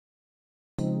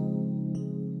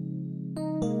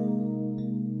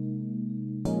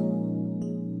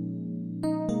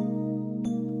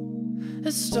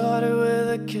It started with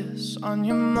a kiss on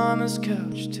your mama's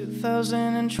couch.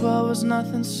 2012 was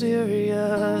nothing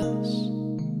serious.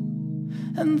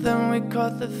 And then we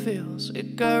caught the feels,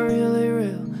 it got really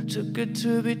real. Too good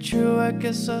to be true, I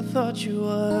guess I thought you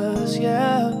was,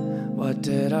 yeah. Why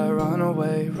did I run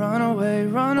away, run away,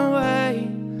 run away?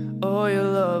 Oh, your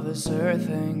love is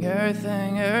everything,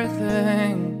 everything,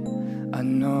 everything. I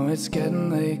know it's getting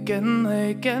late, getting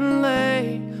late, getting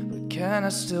late, but can I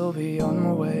still be on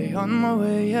my way,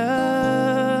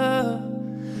 yeah.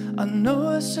 I know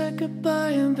I said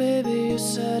goodbye and baby you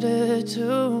said it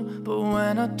too, but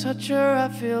when I touch her I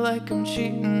feel like I'm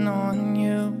cheating on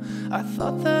you. I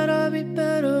thought that I'd be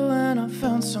better when I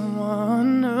found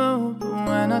someone new, but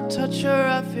when I touch her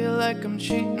I feel like I'm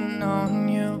cheating on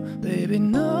you. Baby,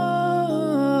 no,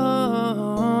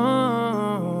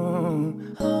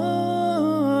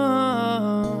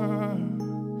 oh,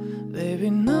 baby,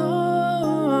 no.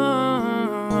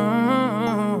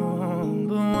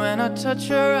 When I touch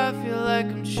her, I feel like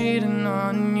I'm cheating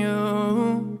on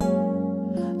you.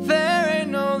 There ain't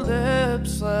no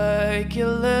lips like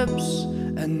your lips,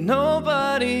 and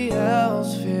nobody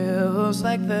else feels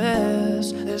like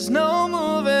this. There's no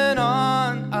moving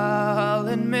on, I'll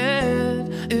admit,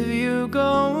 if you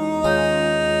go away.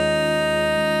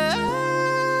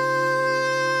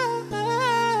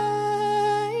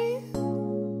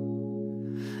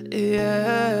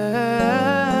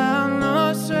 Yeah, I know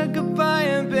I said goodbye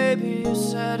and baby you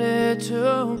said it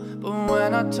too, but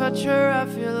when I touch her I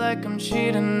feel like I'm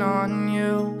cheating on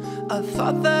you. I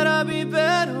thought that I'd be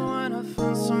better when I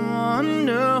found someone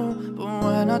new, but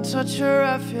when I touch her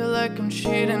I feel like I'm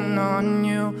cheating on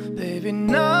you. Baby,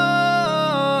 no.